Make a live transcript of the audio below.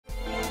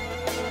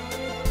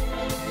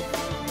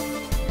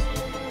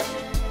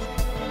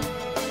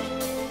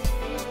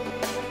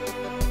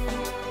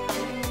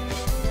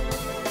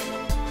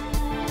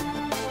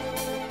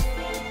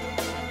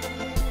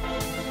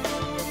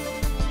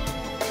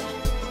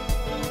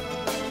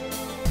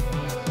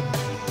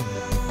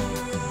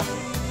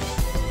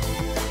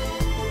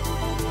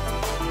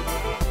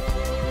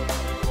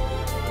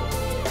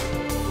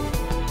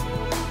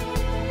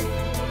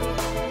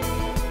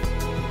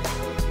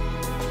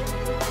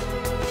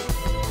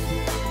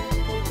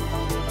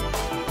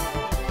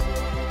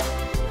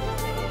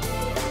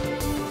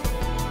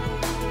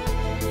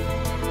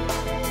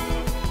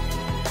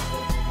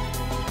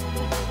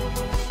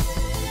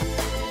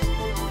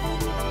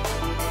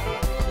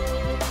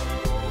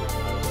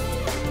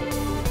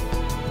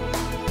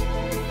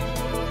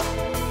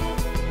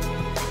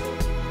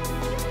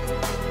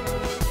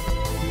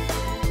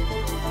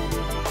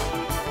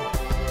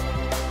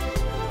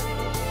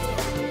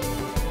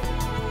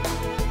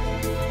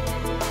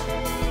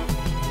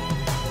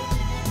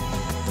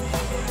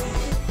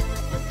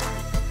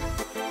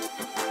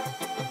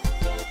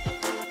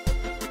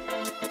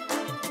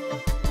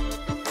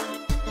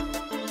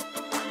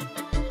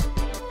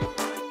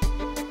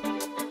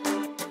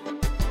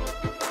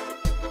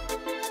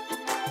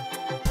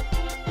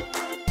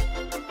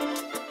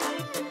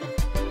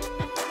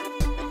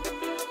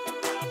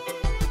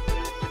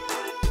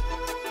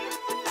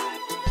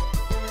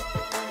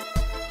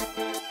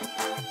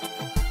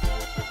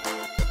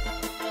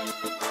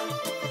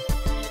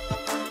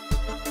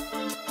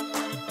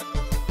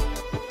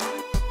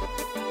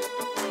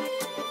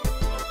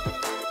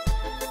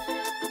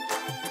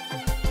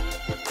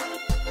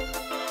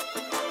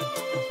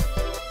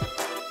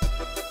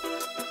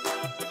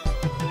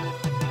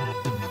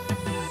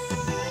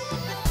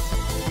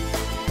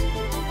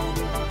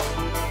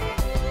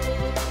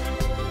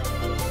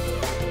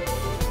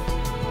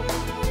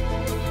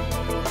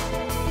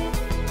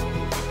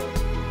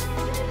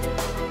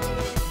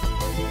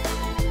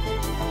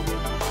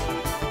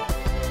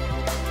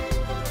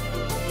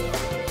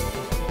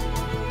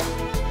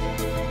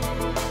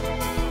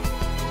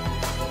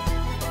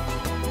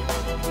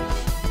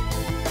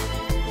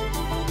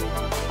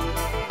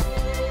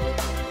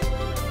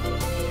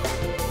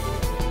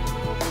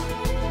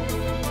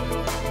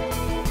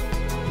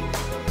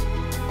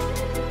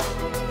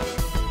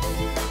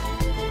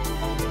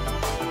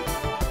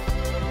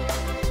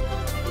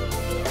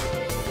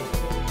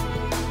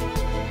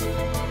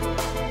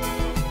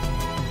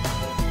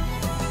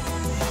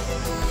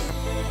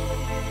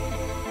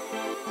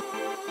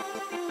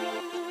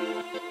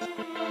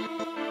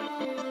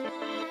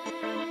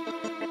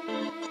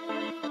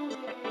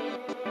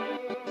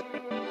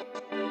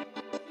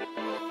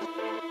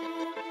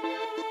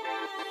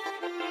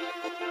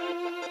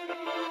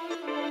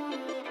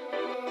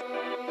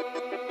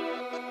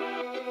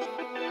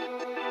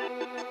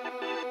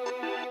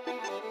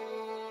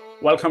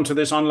Welcome to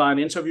this online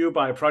interview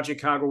by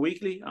Project Cargo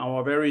Weekly.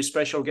 Our very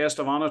special guest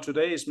of honor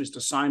today is Mr.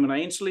 Simon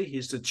Aynsley.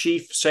 He's the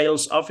Chief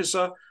Sales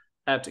Officer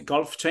at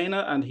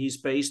Gulftainer, and he's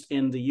based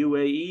in the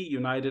U.A.E,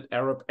 United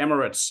Arab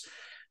Emirates.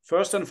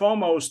 First and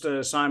foremost,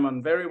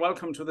 Simon, very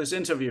welcome to this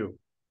interview.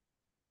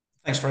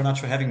 Thanks very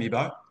much for having me,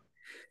 Bo.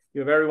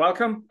 You're very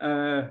welcome.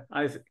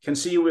 I can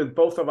see with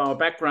both of our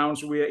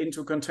backgrounds, we are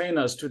into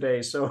containers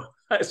today. So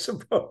I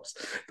suppose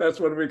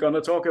that's what we're going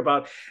to talk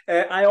about.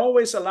 I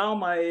always allow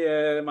my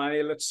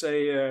let's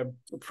say,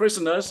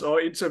 prisoners or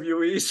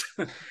interviewees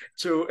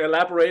to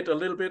elaborate a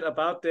little bit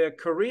about their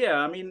career.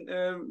 I mean,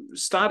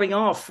 starting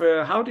off,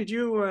 how did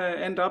you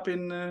end up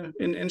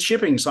in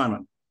shipping,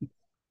 Simon?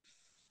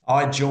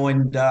 I've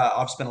spent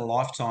a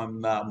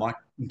lifetime, my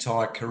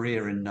entire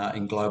career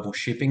in global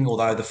shipping,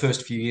 although the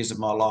first few years of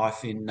my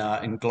life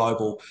in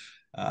global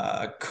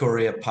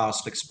courier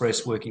parcel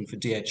express working for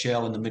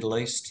DHL in the Middle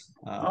East.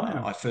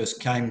 I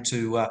first came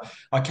to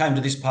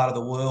this part of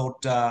the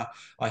world,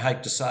 I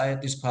hate to say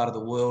it, this part of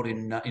the world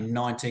in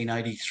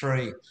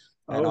 1983.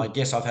 And I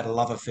guess I've had a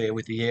love affair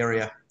with the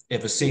area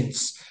ever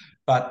since.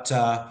 But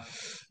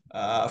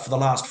for the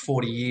last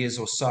 40 years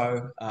or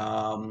so,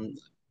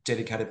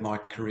 dedicated my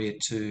career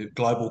to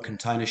global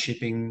container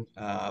shipping,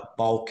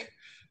 bulk,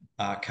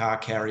 car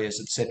carriers,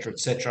 etc.,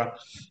 etc.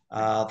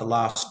 The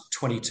last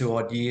 22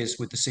 odd years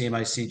with the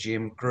CMA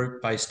CGM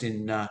group based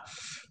in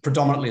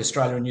predominantly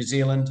Australia and New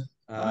Zealand,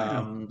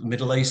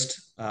 Middle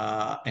East,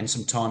 and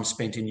some time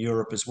spent in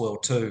Europe as well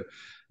too.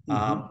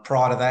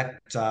 Prior to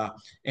that,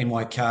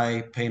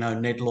 NYK, Pinot,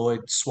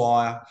 Nedloyd,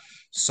 Swire.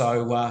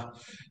 So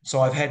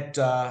I've had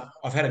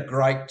a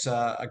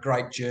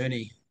great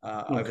journey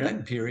over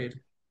that period.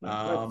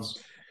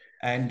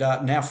 And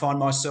now find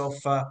myself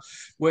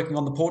working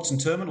on the ports and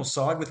terminal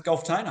side with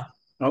Gulftainer.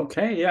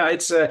 Okay, yeah,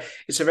 it's a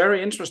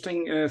very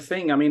interesting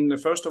thing. I mean,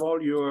 first of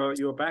all,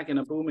 you're back in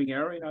a booming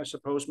area. I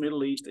suppose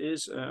Middle East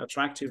is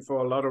attractive for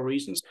a lot of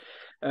reasons,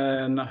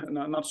 and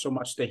not so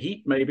much the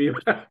heat, maybe,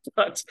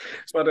 but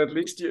at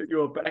least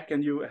you're back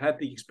and you had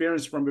the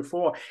experience from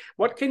before.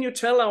 What can you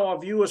tell our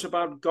viewers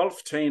about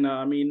Gulftainer?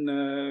 I mean,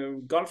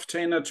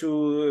 Gulftainer,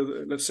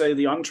 to let's say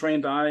the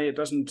untrained eye, it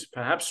doesn't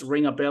perhaps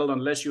ring a bell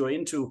unless you're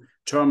into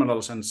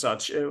terminals and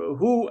such.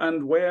 Who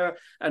and where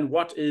and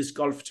what is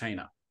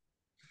Gulftainer?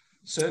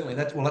 Certainly,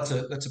 that's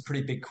a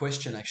pretty big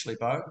question, actually,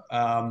 Bo.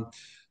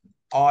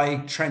 I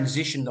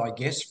transitioned, I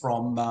guess,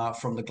 from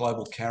the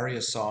global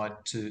carrier side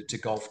to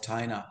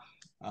Gulftainer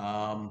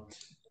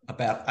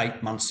about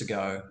 8 months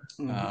ago.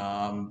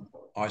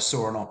 I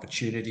saw an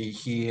opportunity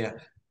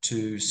here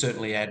to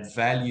certainly add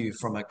value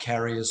from a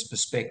carrier's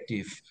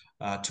perspective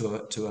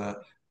to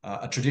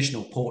a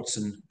traditional ports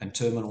and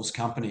terminals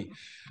company.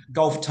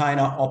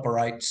 Gulftainer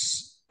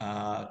operates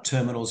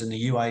terminals in the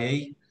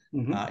U.A.E,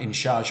 in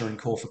Sharjah and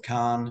Khor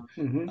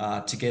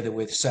Fakkan, together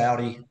with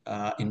Saudi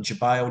in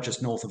Jubail,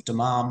 just north of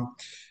Dammam.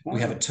 We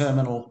have a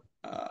terminal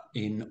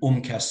in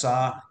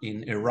Qasr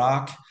in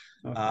Iraq,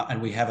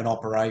 and we have an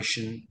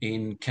operation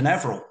in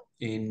Canaveral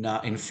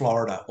in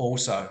Florida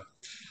also.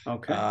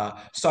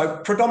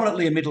 So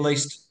predominantly a Middle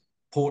East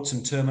ports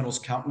and terminals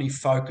company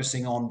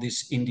focusing on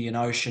this Indian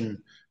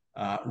Ocean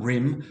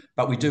rim,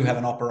 but we do have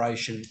an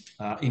operation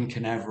in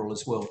Canaveral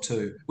as well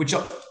too,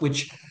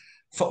 which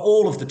for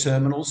all of the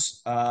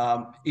terminals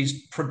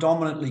is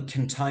predominantly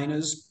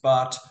containers,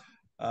 but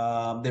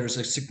there is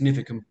a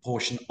significant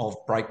portion of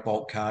break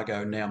bulk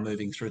cargo now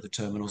moving through the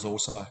terminals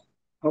also.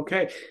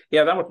 Okay,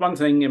 yeah, that was one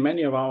thing.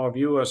 Many of our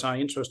viewers are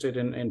interested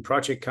in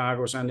project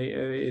cargoes, and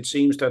it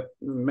seems that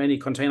many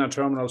container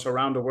terminals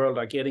around the world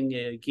are getting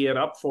geared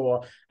up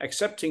for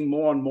accepting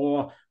more and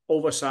more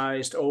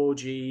oversized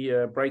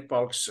OOG break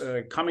bulks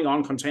coming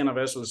on container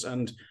vessels.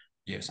 And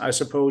yes, I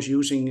suppose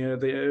using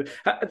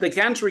the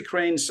gantry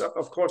cranes,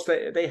 of course,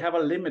 they have a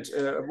limit.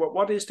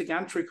 What is the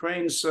gantry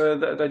cranes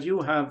that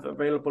you have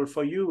available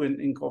for you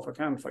in Khor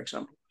Fakkan, for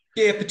example?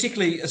 Yeah,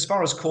 particularly as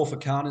far as Khor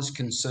Fakkan is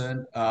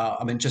concerned,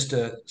 I mean, just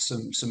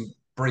some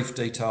brief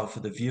detail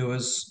for the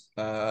viewers.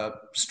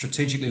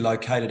 Strategically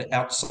located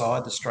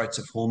outside the Straits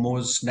of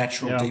Hormuz,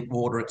 natural deep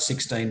water at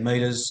 16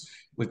 metres.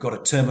 We've got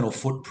a terminal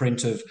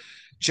footprint of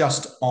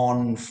just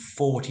on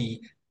 40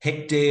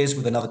 hectares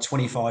with another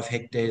 25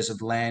 hectares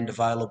of land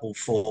available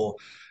for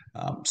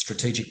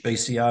strategic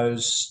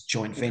BCOs,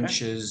 joint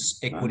ventures,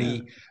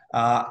 equity.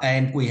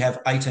 And we have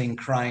 18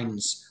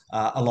 cranes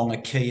along a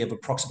quay of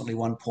approximately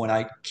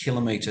 1.8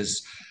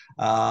 kilometres.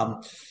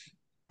 And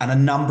a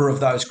number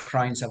of those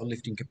cranes have a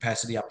lifting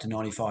capacity up to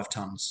 95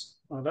 tonnes.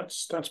 Oh,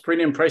 that's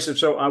pretty impressive.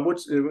 So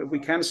we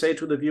can say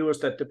to the viewers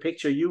that the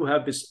picture you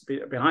have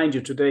behind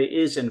you today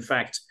is in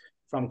fact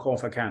from Khor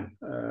Fakkan.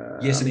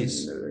 Yes, it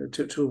is.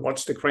 To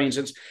watch the cranes.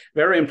 It's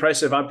very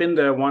impressive. I've been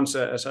there once,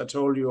 as I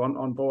told you,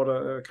 on board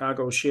a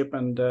cargo ship,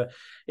 and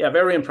yeah,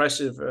 very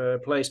impressive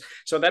place.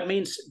 So that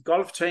means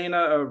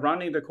Gulftainer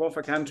running the Khor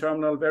Fakkan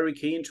terminal, very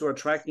keen to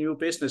attract new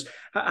business.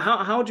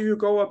 How do you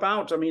go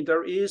about? I mean,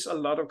 there is a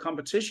lot of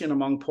competition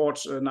among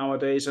ports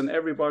nowadays, and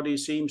everybody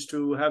seems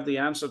to have the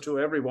answer to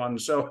everyone.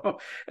 So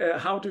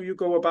how do you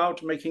go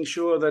about making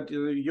sure that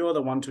you're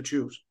the one to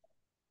choose?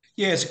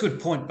 Yeah, it's a good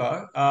point,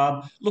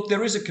 Bo. Look,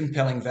 there is a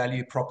compelling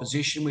value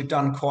proposition. We've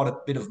done quite a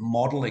bit of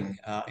modelling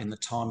in the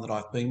time that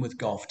I've been with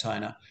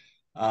Gulftainer.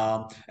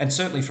 And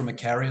certainly from a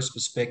carrier's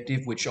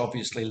perspective, which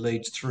obviously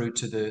leads through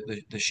to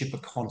the shipper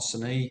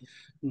consignee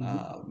Mm-hmm.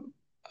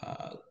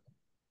 um,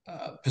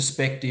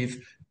 perspective,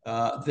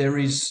 there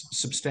is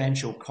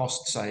substantial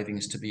cost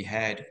savings to be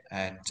had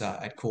at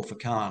Khor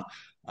Fakkan,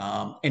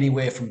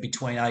 anywhere from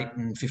between 8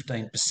 and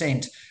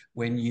 15%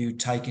 when you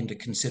take into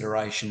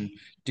consideration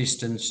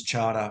distance,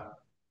 charter,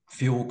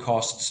 fuel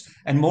costs,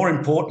 and more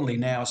importantly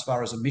now, as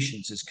far as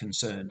emissions is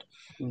concerned.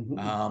 Mm-hmm.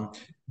 Um,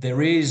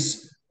 there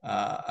is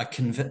a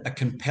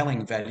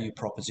compelling value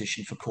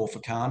proposition for Khor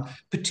Fakkan,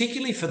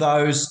 particularly for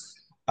those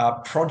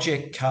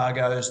project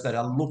cargoes that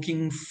are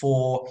looking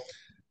for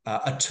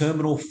a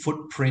terminal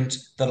footprint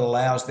that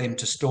allows them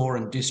to store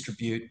and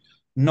distribute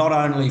not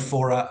only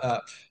for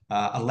a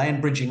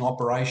land bridging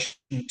operation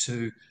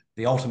to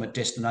the ultimate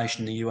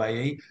destination, the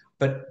U.A.E.,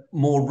 but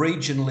more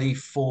regionally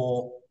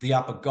for the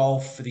Upper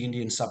Gulf, for the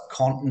Indian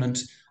subcontinent,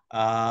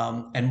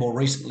 and more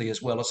recently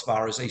as well as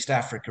far as East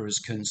Africa is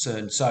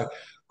concerned. So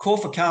Khor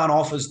Fakkan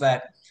offers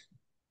that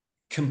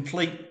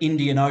complete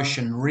Indian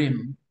Ocean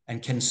rim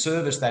and can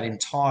service that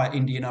entire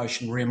Indian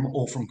Ocean rim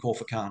all from Khor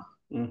Fakkan.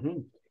 Mm-hmm.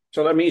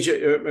 So that means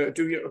who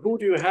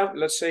do you have,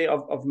 let's say,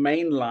 of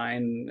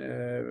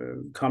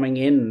mainline coming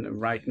in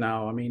right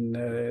now? I mean,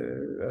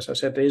 as I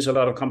said, there is a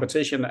lot of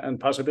competition and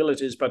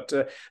possibilities, but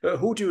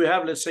who do you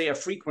have, let's say, a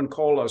frequent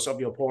callers of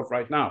your port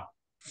right now?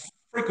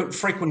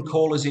 Frequent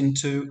callers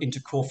into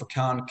Khor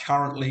Fakkan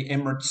currently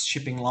Emirates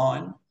Shipping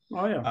Line.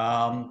 Oh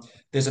yeah.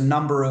 There's a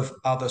number of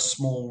other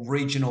small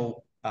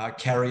regional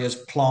carriers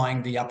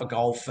plying the Upper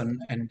Gulf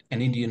and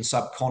Indian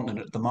subcontinent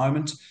at the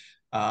moment.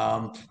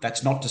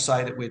 That's not to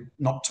say that we're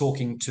not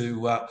talking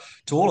to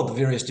all of the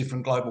various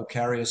different global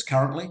carriers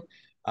currently.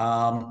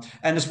 And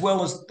as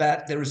well as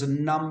that, there is a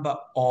number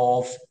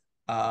of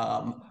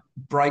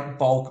break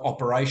bulk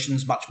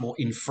operations, much more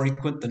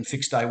infrequent than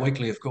fixed day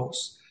weekly, of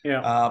course.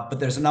 Yeah. But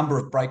there's a number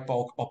of break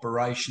bulk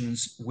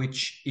operations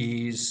which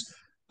is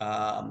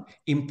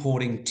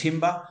importing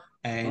timber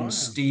Oh and yeah.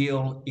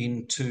 steel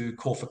into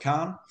Khor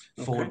Fakkan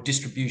for Okay.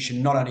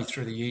 distribution not only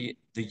through the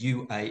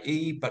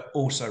U.A.E. but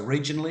also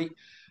regionally.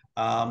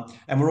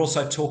 And we're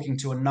also talking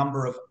to a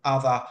number of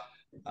other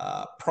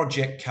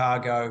project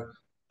cargo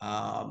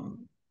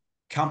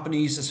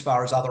companies as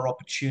far as other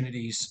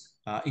opportunities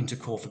into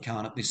Khor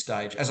Fakkan at this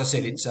stage. As I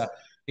said, Mm-hmm.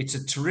 it's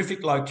a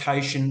terrific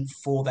location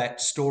for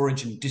that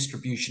storage and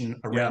distribution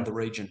Yeah. around the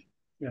region.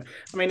 Yeah,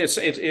 I mean, as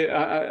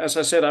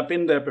I said, I've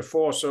been there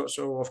before, so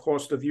of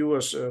course the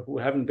viewers who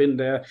haven't been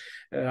there,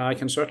 I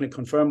can certainly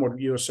confirm what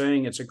you're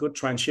saying. It's a good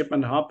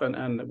transshipment hub,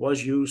 and it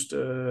was used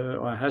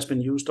or has been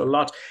used a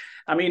lot.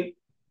 I mean,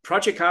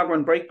 project cargo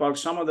and break bulk.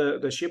 Some of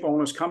the ship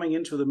owners coming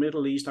into the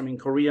Middle East. I mean,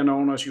 Korean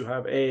owners. You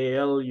have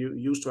AAL. You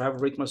used to have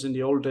Rigmas in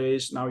the old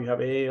days. Now you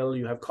have AAL.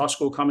 You have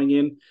COSCO coming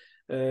in.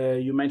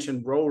 You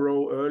mentioned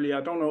Ro-Ro earlier.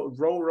 I don't know,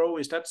 Ro-Ro,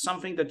 is that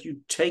something that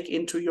you take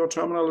into your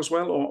terminal as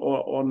well,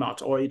 or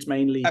not? Or it's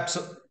mainly...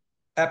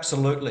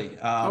 Absolutely.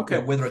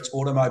 Okay. Whether it's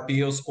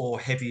automobiles or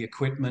heavy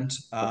equipment,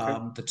 Okay.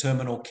 the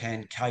terminal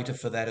can cater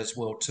for that as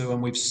well too.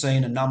 And we've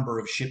seen a number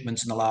of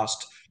shipments in the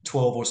last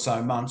 12 or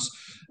so months,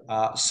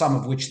 some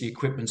of which the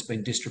equipment's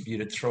been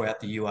distributed throughout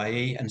the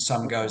U.A.E. and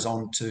some Okay. goes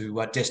on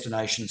to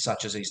destinations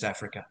such as East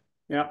Africa.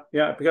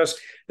 Yeah. Because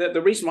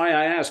the reason why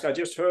I ask, I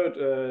just heard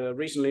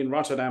recently in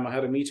Rotterdam, I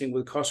had a meeting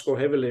with COSCO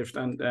Heavy Lift,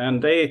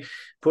 and they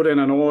put in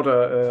an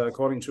order,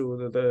 according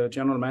to the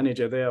general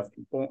manager, they have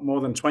more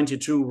than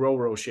 22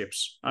 Ro-Ro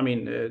ships. I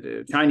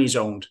mean, Chinese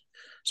owned.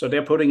 So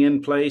they're putting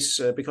in place,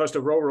 because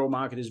the Ro-Ro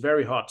market is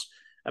very hot.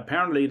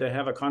 Apparently, they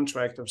have a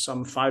contract of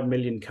some 5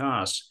 million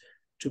cars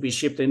to be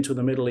shipped into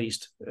the Middle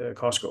East,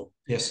 COSCO.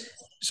 Yes.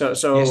 So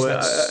Yes,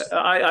 that's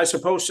I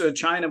suppose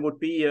China would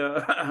be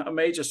a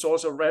major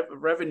source of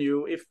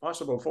revenue, if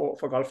possible, for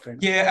Gulftainer.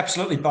 Yeah,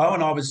 absolutely, Bo.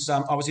 And I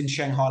was in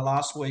Shanghai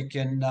last week,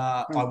 and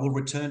I will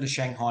return to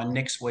Shanghai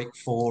next week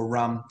for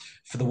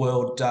the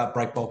World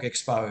Break Bulk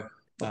Expo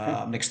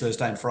Okay. next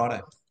Thursday and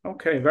Friday.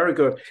 Okay, very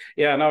good.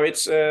 Yeah, no,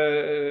 it's.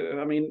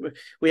 I mean,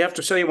 we have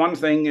to say one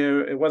thing,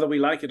 whether we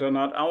like it or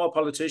not. Our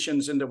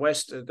politicians in the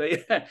West,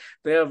 they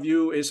their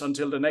view is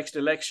until the next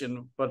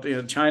election, but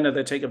in China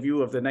they take a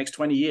view of the next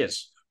 20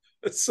 years.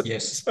 So,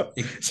 Yes, so,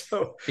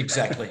 so,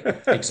 exactly,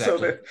 so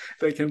exactly.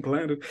 they can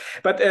plan it.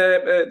 But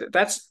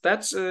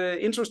that's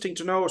interesting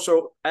to know.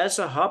 So as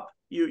a hub,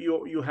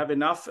 you have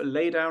enough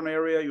laydown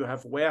area, you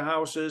have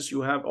warehouses,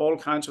 you have all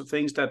kinds of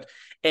things that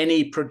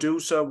any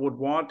producer would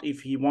want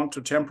if he want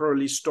to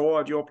temporarily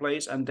store at your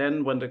place, and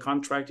then when the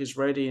contract is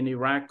ready in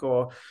Iraq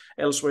or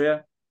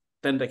elsewhere,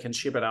 then they can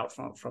ship it out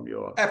from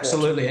your port.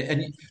 Absolutely.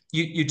 And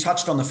you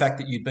touched on the fact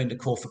that you'd been to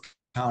Khor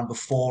Fakkan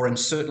before, and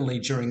certainly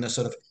during the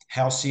sort of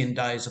halcyon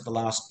days of the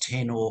last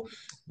 10 or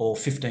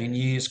 15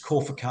 years,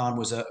 Khor Fakkan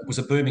was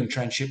a booming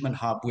transshipment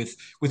hub with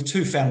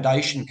two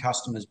foundation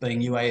customers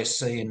being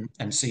UASC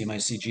and CMA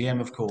CGM,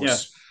 of course.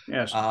 Yes,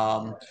 yes.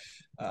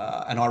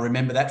 And I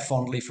remember that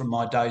fondly from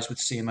my days with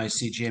CMA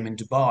CGM in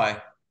Dubai.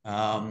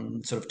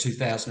 sort of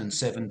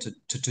 2007 to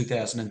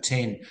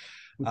 2010.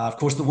 Of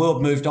course, the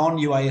world moved on.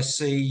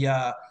 U.A.E,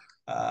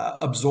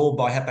 absorbed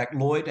by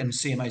Hapag-Lloyd and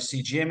CMA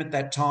CGM at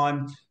that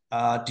time,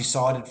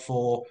 decided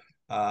for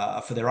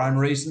their own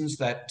reasons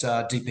that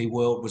DP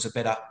World was a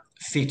better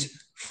fit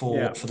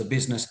for the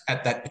business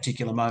at that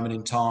particular moment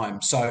in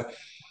time. So,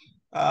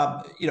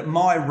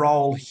 my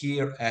role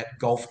here at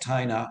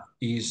Gulftainer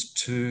is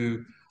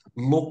to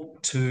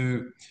look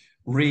to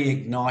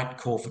reignite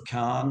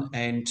Corsican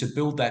and to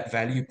build that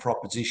value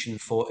proposition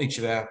for each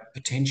of our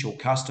potential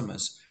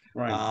customers.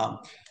 Right.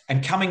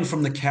 And coming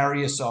from the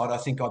carrier side, I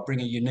think I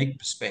bring a unique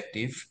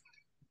perspective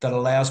that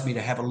allows me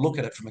to have a look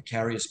at it from a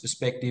carrier's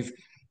perspective,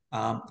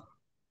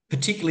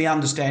 particularly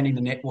understanding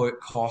the network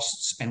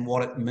costs and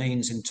what it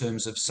means in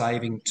terms of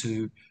saving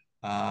to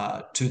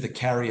the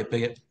carrier,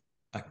 be it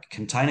a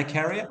container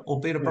carrier or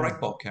be it a break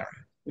bulk carrier.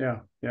 Yeah,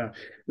 yeah.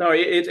 No,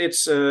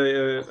 it's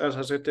as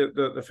I said,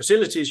 the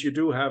facilities you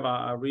do have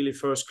are really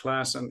first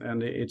class,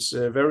 and it's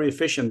very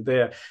efficient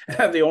there.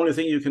 The only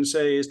thing you can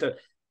say is that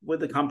with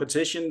the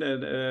competition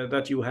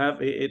that you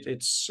have,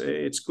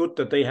 it's good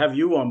that they have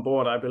you on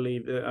board, I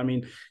believe. I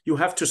mean, you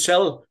have to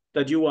sell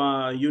that you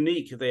are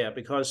unique there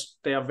because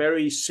they are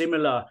very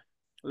similar,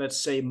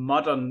 let's say,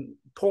 modern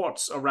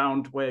ports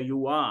around where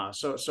you are.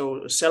 So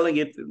selling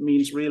it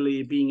means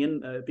really being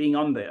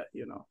on there,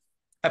 you know.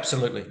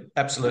 Absolutely,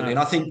 absolutely, and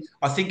I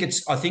think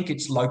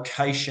its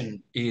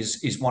location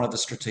is one of the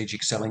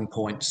strategic selling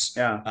points.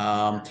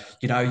 Yeah.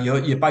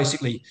 You're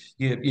basically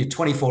you're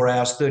 24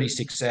 hours,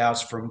 36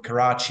 hours from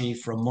Karachi,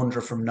 from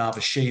Mundra, from Nhava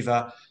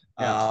Sheva.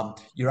 Yeah.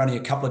 You're only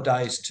a couple of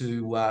days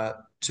to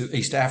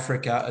East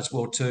Africa as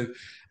well too,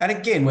 and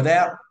again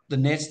without the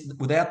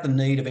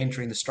need of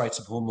entering the Straits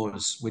of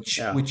Hormuz, which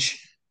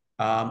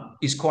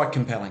is quite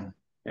compelling.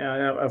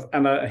 Yeah,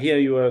 and here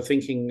you are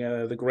thinking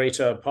the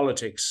greater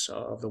politics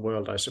of the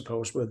world, I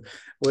suppose, with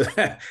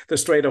the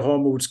Strait of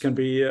Hormuz can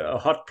be a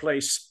hot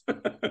place.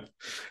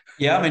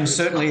 Yeah, I mean,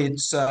 certainly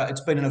it's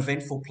been an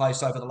eventful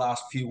place over the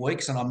last few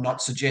weeks, and I'm not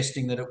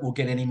suggesting that it will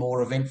get any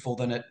more eventful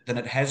than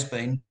it has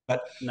been.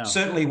 But No.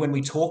 certainly, when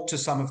we talk to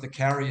some of the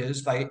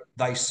carriers, they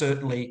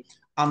certainly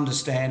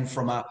understand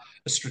from a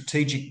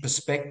strategic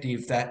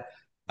perspective that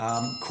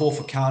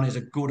Corsican is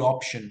a good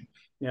option.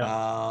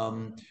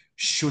 Yeah.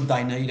 Should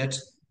they need it,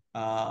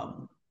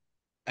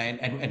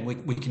 and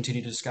we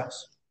continue to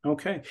discuss.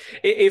 Okay.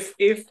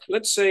 If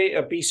let's say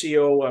a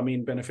BCO, I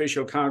mean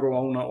beneficial cargo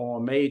owner or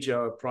a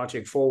major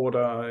project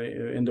forwarder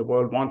in the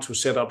world want to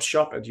set up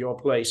shop at your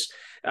place,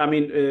 I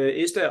mean,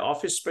 is there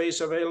office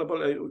space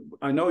available?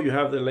 I know you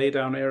have the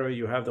laydown area,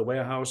 you have the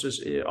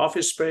warehouses,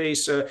 office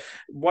space.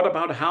 What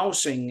about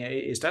housing?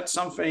 Is that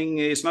something?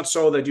 It's not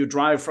so that you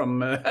drive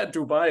from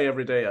Dubai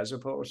every day, I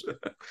suppose.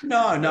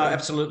 No,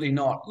 absolutely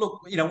not.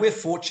 Look, we're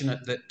fortunate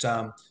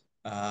that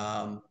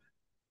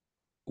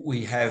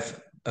we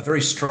have a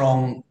very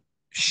strong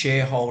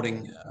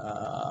shareholding,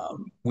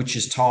 which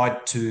is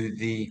tied to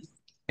the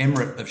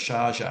Emirate of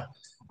Sharjah.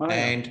 Oh, yeah.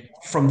 And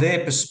from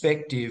their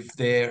perspective,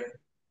 they're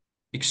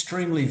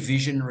extremely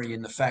visionary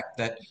in the fact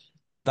that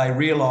they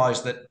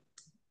realise that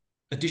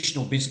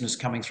additional business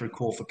coming through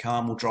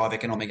Corsican will drive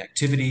economic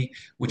activity,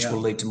 which will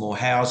lead to more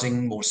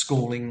housing, more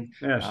schooling,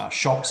 Yes.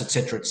 shops,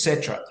 etc.,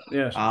 etc.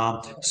 Yes.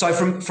 So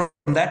from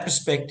that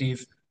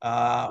perspective,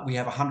 we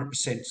have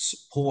 100%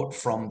 support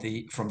from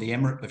the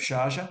Emirate of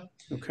Sharjah.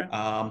 Okay.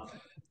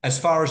 As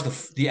far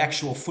as the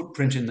actual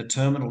footprint in the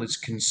terminal is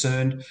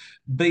concerned,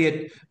 be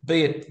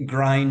it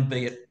grain,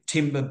 be it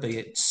timber, be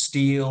it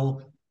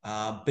steel,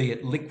 be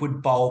it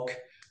liquid bulk,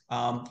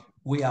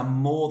 we are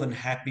more than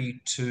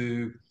happy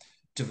to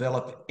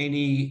develop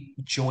any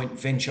joint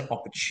venture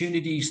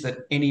opportunities that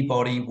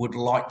anybody would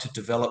like to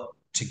develop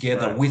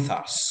together with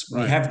us.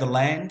 We have the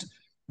land,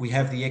 we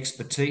have the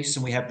expertise,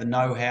 and we have the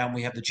know-how, and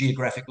we have the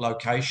geographic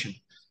location.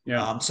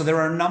 Yeah. So there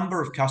are a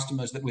number of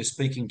customers that we're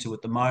speaking to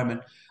at the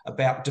moment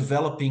about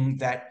developing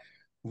that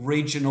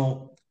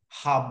regional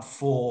hub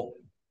for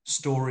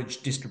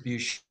storage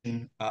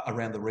distribution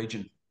around the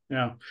region.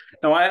 Yeah.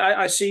 No,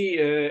 I see.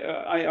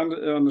 I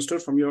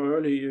understood from your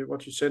early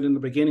what you said in the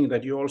beginning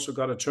that you also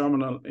got a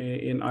terminal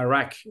in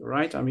Iraq,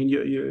 right? I mean,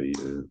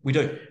 we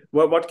do.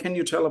 Well, what can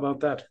you tell about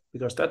that?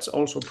 Because that's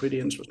also pretty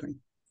interesting.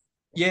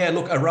 Yeah,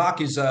 look,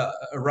 Iraq is a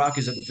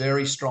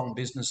very strong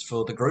business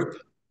for the group.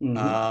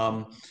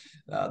 Mm-hmm.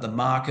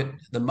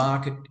 The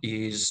market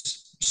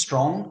is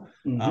strong.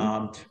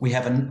 Mm-hmm. We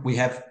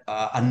have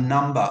a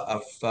number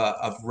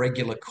of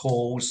regular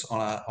calls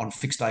on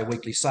fixed day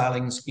weekly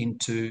sailings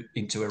into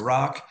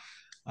Iraq.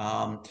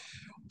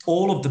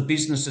 All of the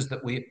businesses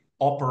that we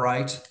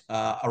operate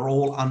are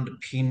all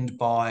underpinned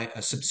by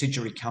a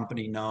subsidiary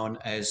company known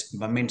as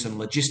Momentum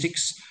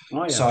Logistics.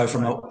 Oh, yeah. So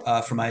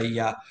from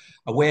a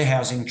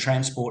warehousing,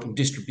 transport, and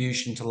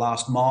distribution to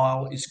last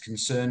mile is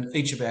concerned,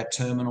 each of our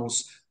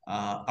terminals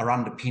are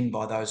underpinned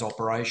by those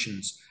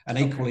operations, and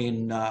equally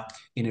in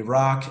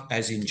Iraq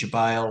as in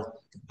Jubail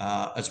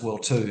as well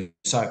too.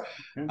 So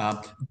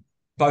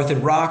both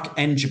Iraq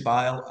and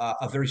Jubail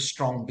are very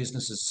strong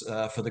businesses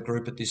for the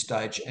group at this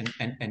stage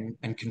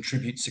and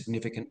contribute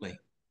significantly.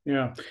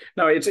 Yeah,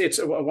 no, it's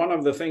one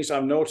of the things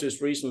I've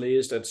noticed recently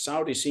is that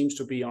Saudi seems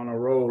to be on a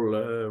roll,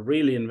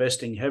 really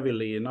investing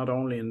heavily, not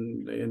only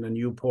in a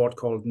new port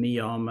called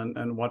Neom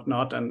and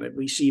whatnot, and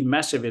we see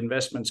massive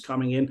investments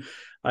coming in.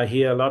 I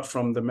hear a lot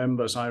from the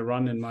members I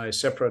run in my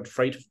separate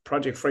freight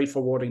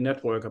forwarding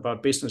network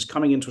about business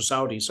coming into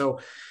Saudi. So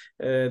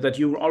that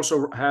you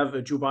also have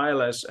a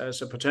Jubail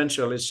as a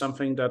potential is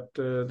something that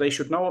they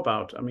should know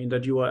about. I mean,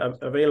 that you are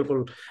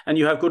available and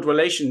you have good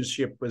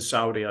relationship with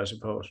Saudi, I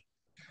suppose.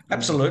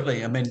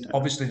 Absolutely. I mean,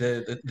 obviously,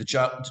 the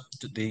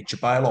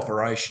Jubail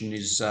operation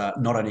is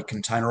not only a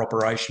container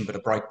operation but a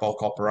break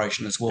bulk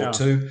operation as well Yeah.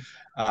 too.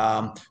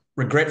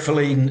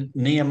 Regretfully,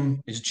 Neom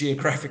is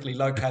geographically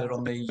located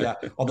on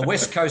the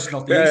west coast,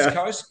 not the Yeah, east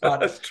yeah. coast.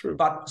 That's true.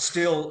 But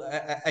still,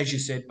 as you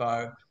said,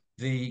 Bo,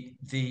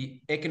 the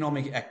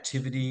economic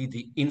activity,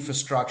 the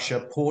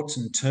infrastructure, ports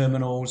and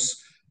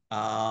terminals,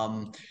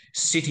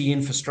 city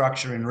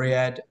infrastructure in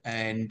Riyadh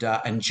and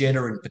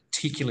Jeddah, in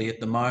particularly at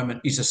the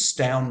moment, is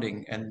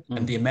astounding, and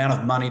the amount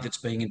of money that's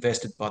being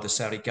invested by the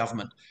Saudi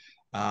government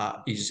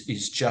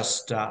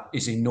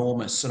is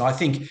enormous. And I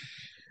think,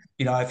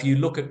 if you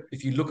look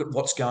at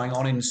what's going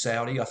on in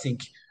Saudi, I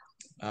think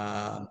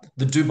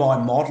the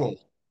Dubai model,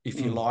 if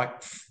you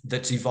like,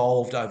 that's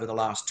evolved over the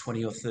last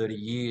 20 or 30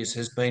 years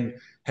has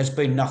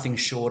been nothing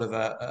short of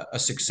a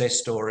success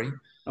story.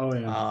 Oh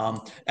yeah.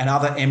 And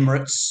other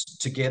emirates,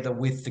 together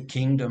with the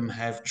kingdom,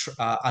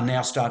 are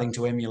now starting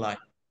to emulate.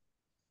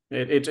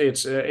 It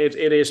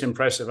is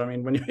impressive. I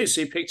mean, when you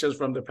see pictures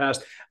from the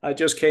past, I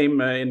just came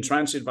in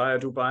transit via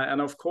Dubai, and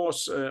of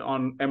course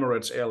on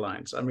Emirates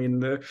Airlines. I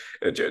mean,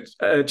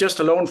 just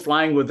alone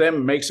flying with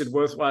them makes it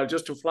worthwhile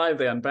just to fly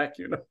there and back.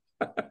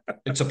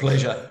 It's a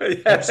pleasure. Yeah,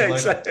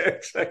 Absolutely.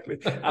 exactly.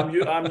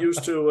 I'm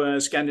used to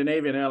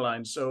Scandinavian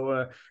Airlines,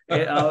 so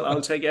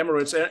I'll take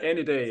Emirates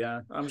any day.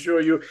 I'm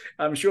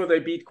sure they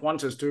beat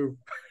Qantas too.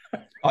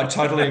 I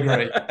totally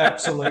agree.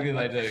 Absolutely,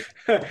 they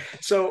do.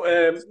 So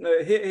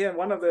here,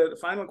 one of the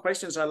final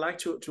questions I'd like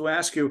to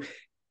ask you.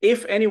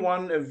 If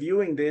anyone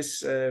viewing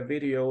this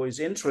video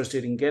is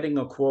interested in getting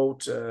a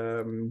quote,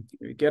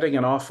 getting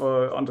an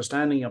offer,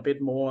 understanding a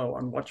bit more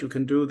on what you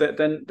can do,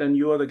 then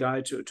you are the guy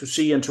to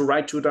see and to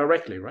write to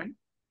directly, right?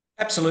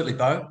 Absolutely,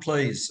 Bo.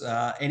 Please,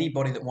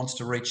 anybody that wants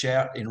to reach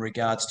out in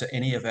regards to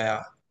any of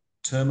our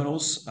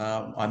terminals,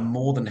 I'm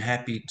more than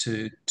happy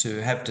to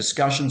have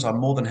discussions. I'm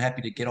more than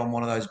happy to get on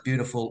one of those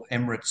beautiful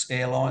Emirates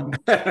airlines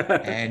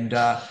and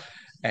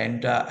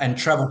and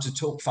travel to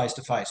talk face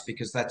to face,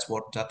 because that's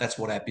what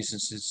our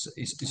business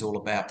is all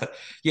about. But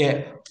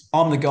yeah,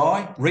 I'm the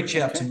guy. Reach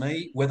out to Okay.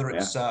 me, whether Yeah.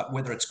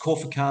 it's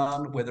Corfu,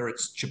 whether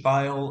it's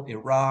Jubail,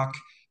 Iraq,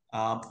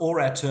 or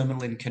our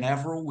terminal in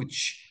Canaveral,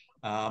 which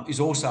is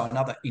also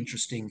another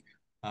interesting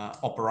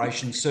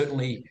operation.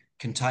 Certainly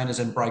containers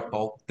and break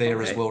bulk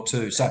there as Okay. well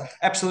too. So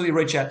absolutely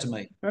reach out to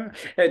me.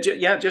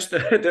 Yeah, just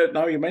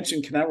now you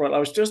mentioned Canaveral. I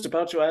was just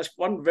about to ask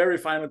one very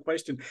final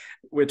question.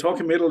 We're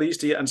talking Middle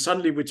East here, and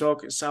suddenly we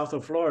talk south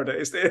of Florida.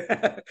 Is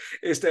there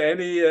is there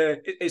any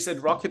is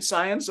it rocket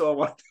science or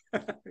what?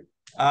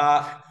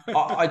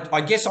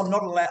 I guess I'm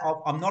not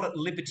allowed. I'm not at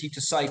liberty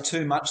to say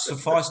too much.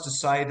 Suffice to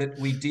say that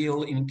we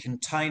deal in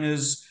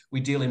containers, we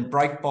deal in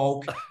break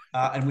bulk,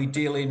 and we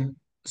deal in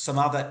some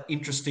other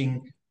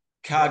interesting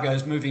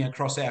cargoes moving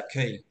across our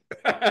quay.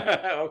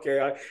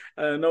 Okay,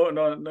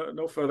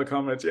 no further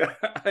comments. Yeah,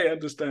 I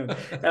understand.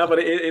 Yeah, but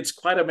it's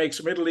quite a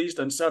mix. Middle East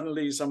and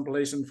suddenly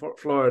someplace in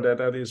Florida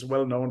that is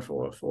well known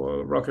for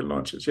rocket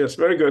launches. Yes,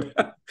 very good.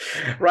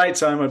 Right,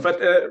 Simon.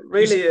 But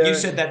really, You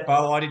said that,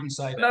 Bo. I didn't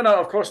say no, no,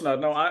 of course not.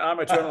 No, I'm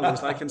a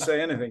journalist. I can that.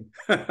 say anything.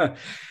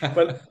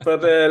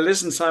 But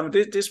listen, Simon,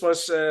 this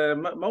was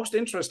most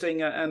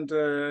interesting, and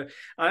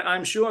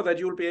I'm sure that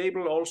you'll be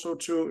able also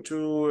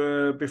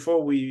to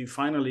before we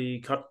finally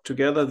cut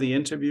together the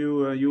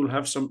interview, you'll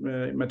have some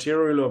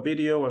material or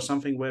video or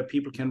something where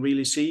people can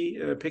really see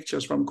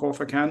pictures from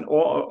Corfacan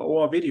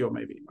or a video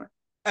maybe. Right?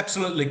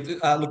 Absolutely.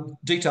 Look,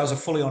 details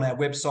are fully on our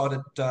website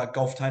at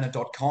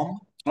gulftainer.com.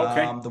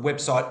 Okay. The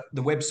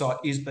website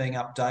is being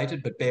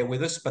updated, but bear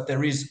with us. But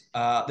there is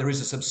a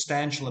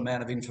substantial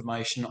amount of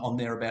information on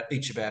there about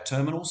each of our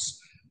terminals.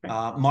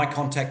 Okay. My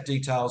contact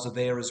details are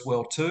there as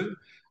well too.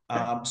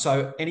 Okay.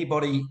 So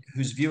anybody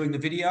who's viewing the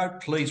video,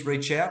 please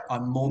reach out.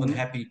 I'm more than Mm-hmm.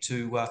 happy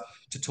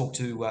to talk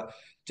to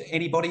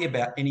anybody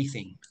about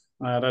anything.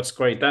 That's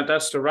great.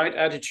 That's the right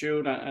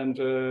attitude and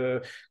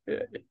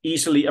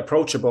easily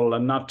approachable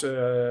and not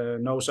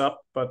nose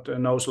up, but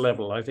nose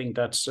level. I think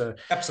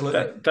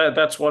Absolutely.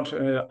 that's what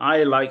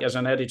I like as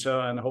an editor,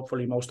 and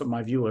hopefully most of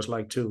my viewers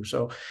like too.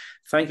 So,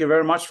 thank you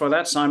very much for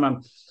that,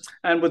 Simon.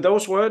 And with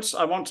those words,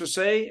 I want to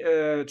say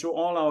to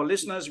all our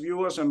listeners,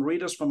 viewers, and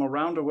readers from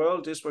around the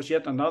world, this was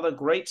yet another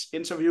great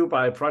interview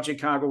by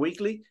Project Cargo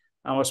Weekly.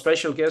 Our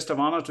special guest of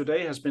honor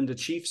today has been the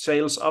Chief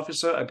Sales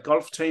Officer at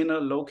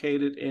Gulftainer,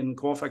 located in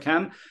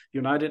Corfacan,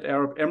 United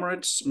Arab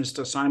Emirates,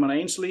 Mr. Simon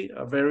Aynsley,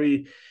 a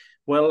very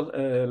well,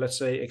 let's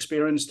say,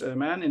 experienced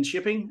man in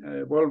shipping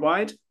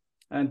worldwide.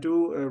 And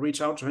do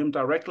reach out to him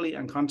directly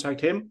and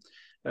contact him.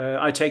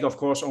 I take, of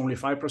course, only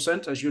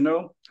 5%, as you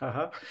know.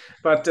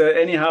 But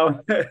anyhow,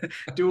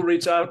 do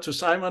reach out to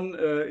Simon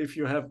if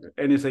you have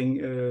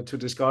anything to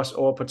discuss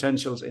or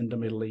potentials in the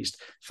Middle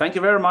East. Thank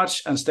you very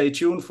much, and stay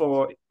tuned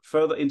for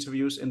further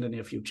interviews in the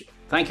near future.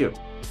 Thank you.